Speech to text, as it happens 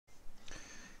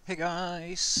Hey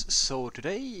guys, so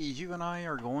today you and I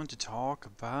are going to talk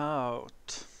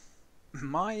about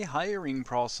my hiring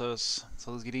process.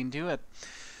 So let's get into it.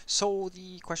 So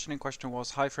the question in question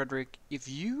was, hi Frederick, if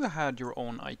you had your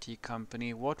own IT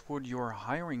company, what would your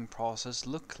hiring process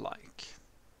look like?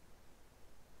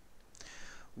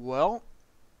 Well,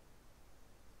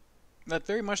 that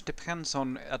very much depends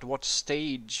on at what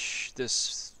stage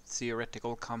this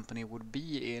theoretical company would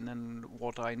be in and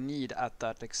what I need at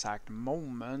that exact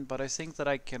moment, but I think that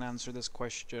I can answer this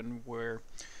question where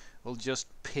we'll just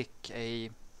pick a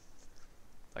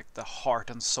like the heart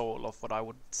and soul of what I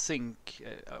would think,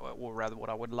 or rather what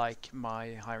I would like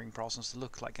my hiring process to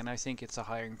look like. And I think it's a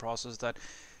hiring process that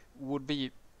would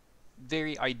be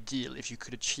very ideal if you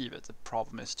could achieve it. The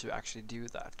problem is to actually do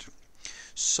that.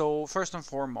 So first and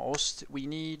foremost,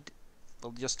 we'll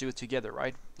just do it together,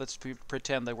 right? Let's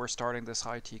pretend that we're starting this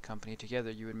IT company together,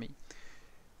 you and me.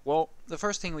 Well, the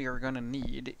first thing we are going to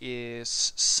need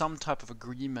is some type of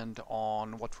agreement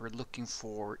on what we're looking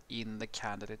for in the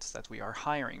candidates that we are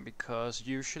hiring, because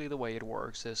usually the way it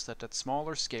works is that at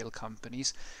smaller scale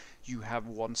companies you have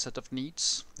one set of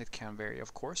needs. It can vary,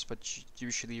 of course, but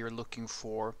usually you're looking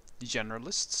for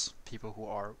generalists, people who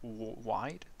are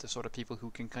wide, the sort of people who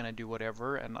can kind of do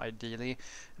whatever and ideally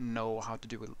know how to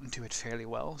do it fairly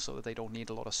well, so that they don't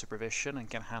need a lot of supervision and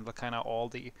can handle kind of all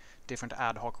the different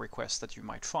ad hoc requests that you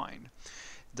might find.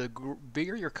 The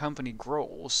bigger your company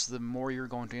grows, the more you're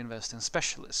going to invest in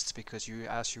specialists, because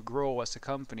as you grow as a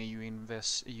company,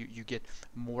 you get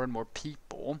more and more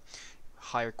people,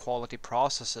 higher quality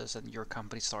processes, and your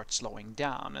company starts slowing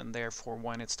down, and therefore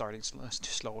when it's starting to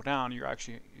slow down, you're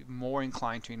actually more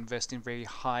inclined to invest in very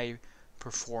high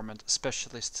performant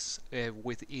specialists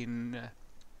within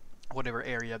whatever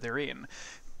area they're in,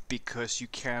 because you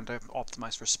can't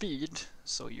optimize for speed,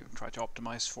 so you try to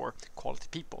optimize for quality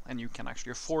people, and you can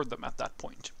actually afford them at that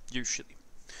point, usually.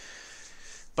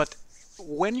 But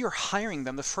when you're hiring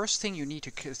them, the first thing you need to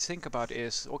think about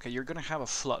is, okay, you're going to have a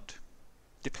flood,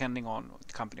 depending on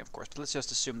the company, of course. But let's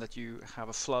just assume that you have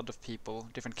a flood of people,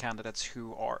 different candidates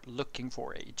who are looking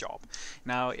for a job.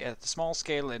 Now, at the small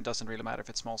scale, it doesn't really matter if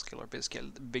it's small scale or big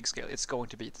scale, it's going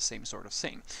to be the same sort of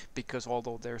thing. Because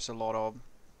although there's a lot of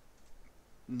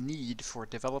need for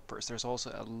developers, there's also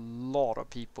a lot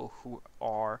of people who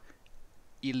are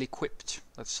ill-equipped,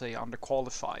 let's say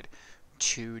underqualified,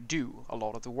 to do a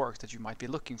lot of the work that you might be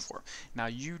looking for. Now,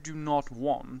 you do not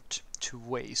want to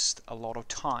waste a lot of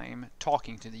time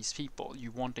talking to these people. You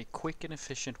want a quick and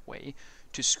efficient way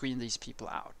to screen these people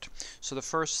out. So the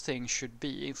first thing should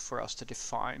be for us to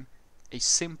define a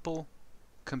simple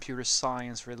computer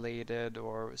science related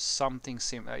or something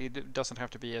similar. It doesn't have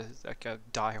to be like a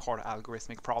die-hard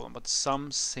algorithmic problem, but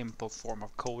some simple form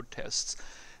of code tests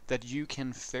that you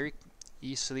can very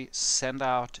easily send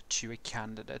out to a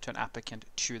candidate, to an applicant,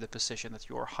 to the position that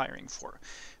you're hiring for,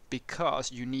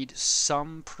 because you need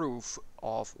some proof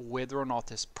of whether or not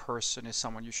this person is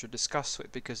someone you should discuss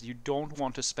with, because you don't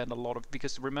want to spend a lot of,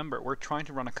 because remember, we're trying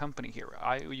to run a company here.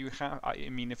 I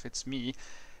mean, if it's me,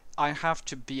 I have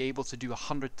to be able to do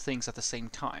 100 things at the same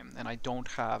time, and I don't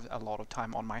have a lot of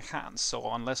time on my hands. So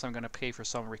unless I'm going to pay for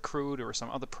some recruiter or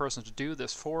some other person to do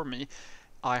this for me,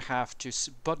 I have to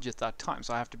budget that time.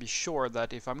 So I have to be sure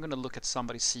that if I'm going to look at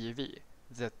somebody's CV,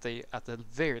 that they at the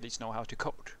very least know how to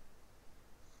code,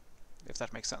 if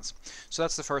that makes sense. So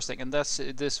that's the first thing, and that's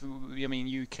this. I mean,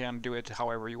 you can do it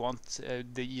however you want.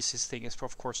 The easiest thing is,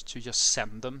 of course, to just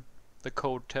send them the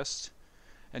code test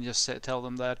and just tell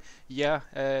them that, yeah,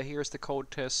 here's the code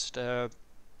test.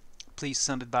 Please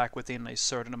send it back within a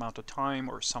certain amount of time,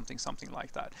 or something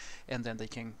like that, and then they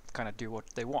can kind of do what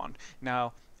they want.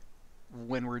 Now,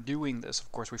 when we're doing this,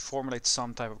 of course, we formulate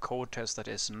some type of code test that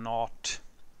is not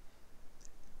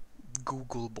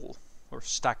Googleable or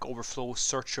Stack Overflow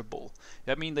searchable.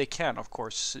 I mean, they can, of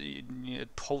course,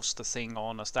 post the thing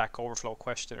on a Stack Overflow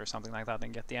question or something like that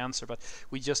and get the answer, but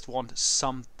we just want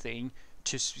something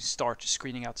to start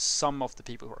screening out some of the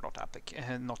people who are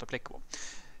not applicable.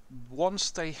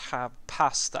 Once they have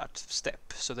passed that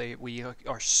step, so we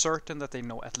are certain that they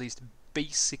know at least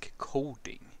basic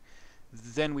coding,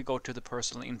 then we go to the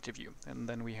personal interview, and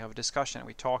then we have a discussion.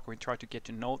 We talk. We try to get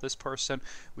to know this person.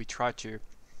 We try to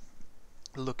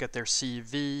look at their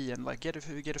CV and like get a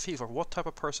feel for what type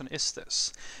of person is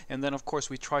this. And then of course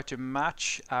we try to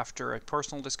match, after a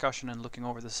personal discussion and looking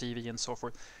over the CV and so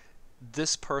forth,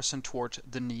 this person towards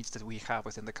the needs that we have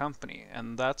within the company.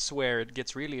 And that's where it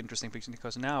gets really interesting,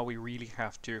 because now we really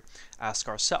have to ask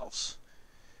ourselves,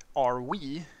 are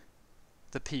we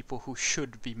the people who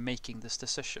should be making this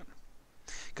decision?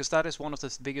 Because that is one of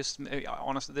the biggest,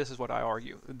 honestly, this is what I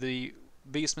argue, the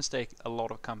biggest mistake a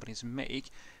lot of companies make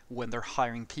when they're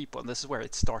hiring people, and this is where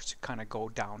it starts to kind of go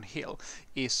downhill,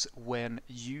 is when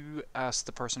you, as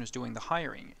the person who's doing the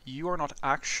hiring, you are not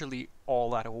actually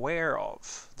all that aware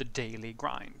of the daily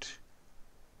grind.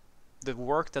 The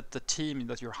work that the team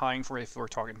that you're hiring for, if we're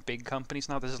talking big companies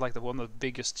now, this is like one of the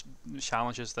biggest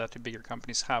challenges that the bigger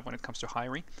companies have when it comes to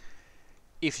hiring.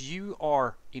 If you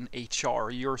are in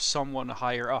HR, you're someone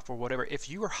higher up or whatever, if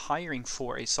you are hiring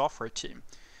for a software team,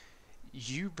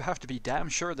 you have to be damn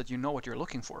sure that you know what you're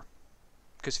looking for.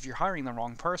 Because if you're hiring the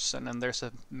wrong person and there's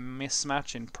a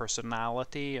mismatch in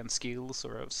personality and skills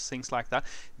or things like that,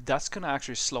 that's going to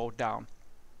actually slow down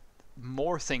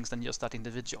more things than just that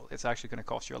individual. It's actually going to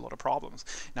cause you a lot of problems.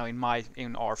 Now,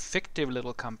 in our fictive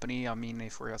little company, I mean,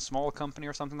 if we're a small company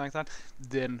or something like that,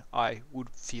 then I would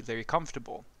feel very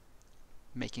comfortable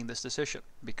making this decision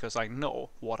because I know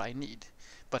what I need.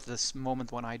 But this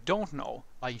moment when I don't know,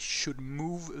 I should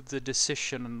move the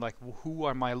decision and like, who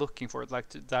am I looking for, like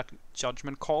that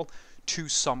judgment call, to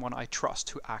someone I trust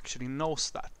who actually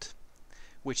knows that,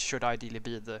 which should ideally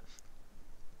be the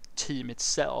team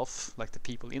itself, like the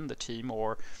people in the team,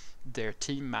 or their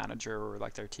team manager, or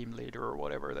like their team leader, or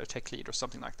whatever, their tech lead or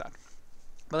something like that.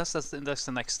 But that's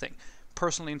the next thing.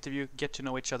 Personal interview, get to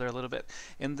know each other a little bit,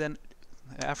 and then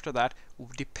after that,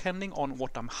 depending on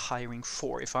what I'm hiring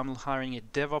for, if I'm hiring a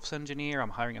DevOps engineer,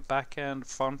 I'm hiring a backend,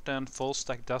 front end, full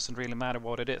stack, doesn't really matter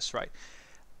what it is, right?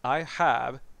 I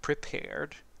have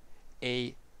prepared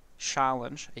a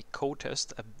challenge, a code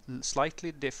test, a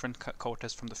slightly different code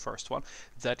test from the first one,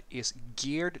 that is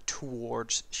geared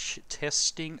towards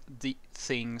testing the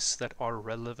things that are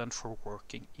relevant for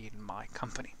working in my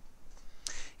company.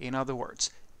 In other words,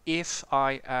 if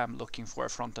I am looking for a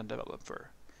front-end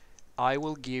developer, I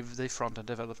will give the front-end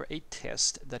developer a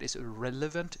test that is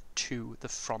relevant to the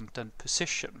front-end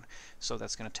position. So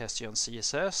that's going to test you on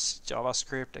CSS,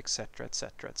 JavaScript, etc.,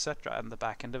 etc., etc. And the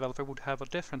back-end developer would have a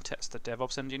different test. The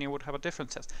DevOps engineer would have a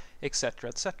different test, etc.,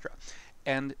 etc.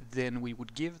 And then we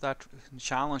would give that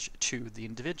challenge to the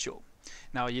individual.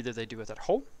 Now, either they do it at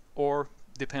home, or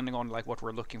depending on like what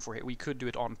we're looking for here, we could do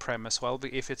it on-prem as well.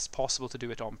 But if it's possible to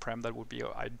do it on-prem, that would be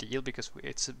ideal, because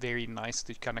it's very nice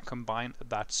to kind of combine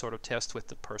that sort of test with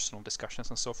the personal discussions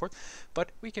and so forth.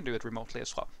 But we can do it remotely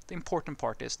as well. The important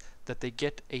part is that they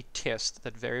get a test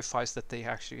that verifies that they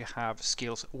actually have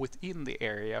skills within the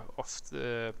area of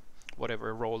the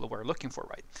whatever role that we're looking for,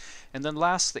 right? And then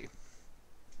lastly,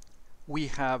 we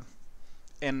have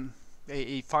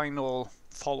a final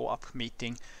follow-up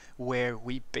meeting where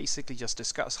we basically just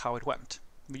discuss how it went.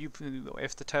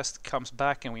 If the test comes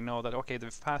back and we know that, okay,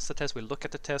 they've passed the test, we look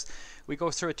at the test, we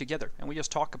go through it together and we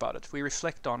just talk about it. We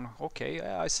reflect on, okay,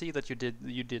 I see that you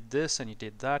did this and you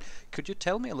did that. Could you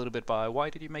tell me a little bit about why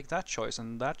did you make that choice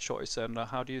and that choice, and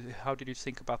how did you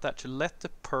think about that? To let the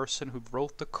person who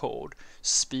wrote the code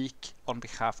speak on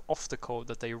behalf of the code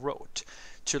that they wrote,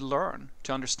 to learn,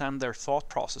 to understand their thought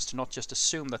process, to not just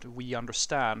assume that we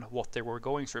understand what they were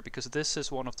going through, because this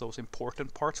is one of those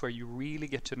important parts where you really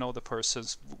get to know the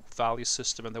person's value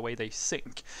system and the way they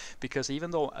think. Because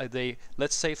even though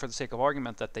let's say for the sake of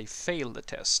argument that they failed the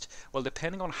test, well,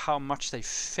 depending on how much they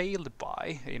failed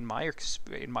by,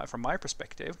 from my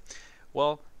perspective,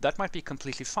 well, that might be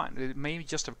completely fine. It may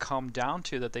just have come down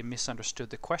to that they misunderstood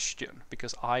the question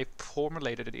because I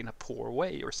formulated it in a poor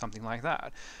way or something like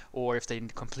that. Or if they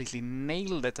completely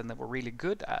nailed it and they were really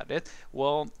good at it,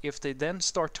 well, if they then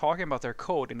start talking about their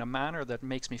code in a manner that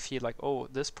makes me feel like, oh,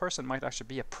 this person might actually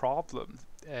be a problem,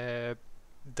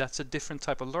 that's a different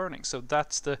type of learning. So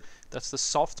that's the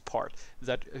soft part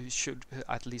that should,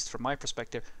 at least from my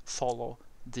perspective, follow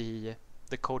the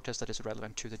code test that is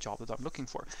relevant to the job that I'm looking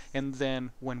for. And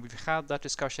then when we've had that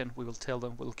discussion, we will tell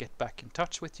them we'll get back in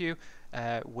touch with you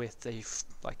with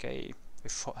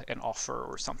an offer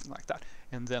or something like that.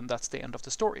 And then that's the end of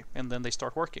the story. And then they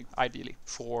start working, ideally,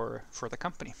 for the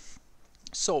company.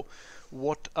 So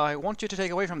what I want you to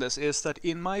take away from this is that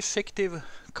in my fictive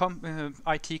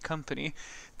IT company,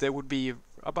 there would be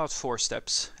about 4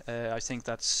 steps. I think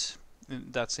that's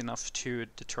enough to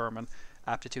determine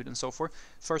aptitude and so forth.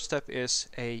 First step is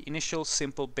a initial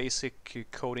simple basic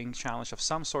coding challenge of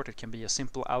some sort. It can be a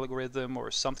simple algorithm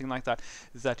or something like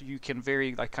that you can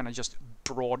very kind of just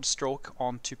broad stroke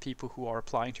onto people who are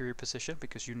applying to your position,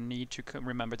 because you need to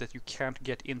remember that you can't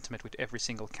get intimate with every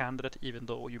single candidate, even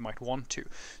though you might want to.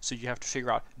 So you have to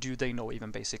figure out, do they know even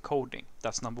basic coding?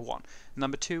 That's number 1.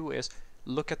 Number 2 is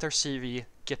look at their CV,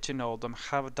 get to know them,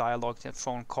 have a dialogue, a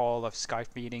phone call, a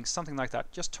Skype meeting, something like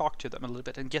that. Just talk to them a little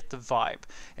bit and get the vibe.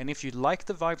 And if you like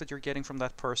the vibe that you're getting from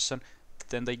that person,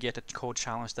 then they get a code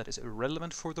challenge that is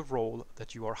irrelevant for the role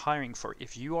that you are hiring for.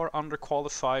 If you are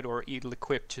underqualified or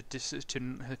ill-equipped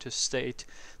to state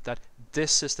that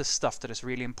this is the stuff that is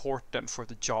really important for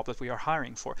the job that we are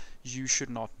hiring for, you should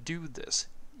not do this.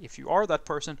 If you are that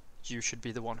person, you should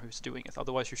be the one who's doing it.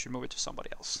 Otherwise, you should move it to somebody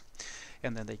else.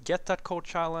 And then they get that code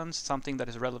challenge, something that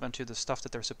is relevant to the stuff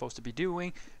that they're supposed to be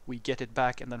doing. We get it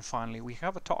back, and then finally we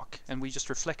have a talk, and we just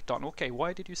reflect on, okay,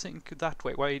 why did you think that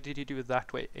way? Why did you do it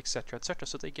that way? Etc. etc.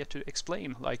 So they get to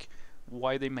explain like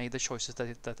why they made the choices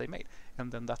that they made,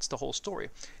 and then that's the whole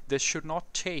story. This should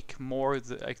not take more.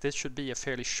 This should be a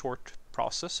fairly short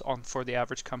process for the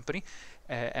average company,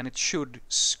 and it should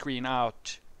screen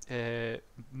out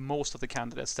most of the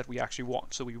candidates that we actually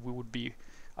want. So we would be,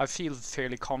 I feel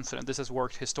fairly confident. This has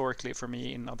worked historically for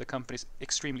me in other companies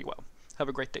extremely well. Have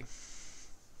a great day.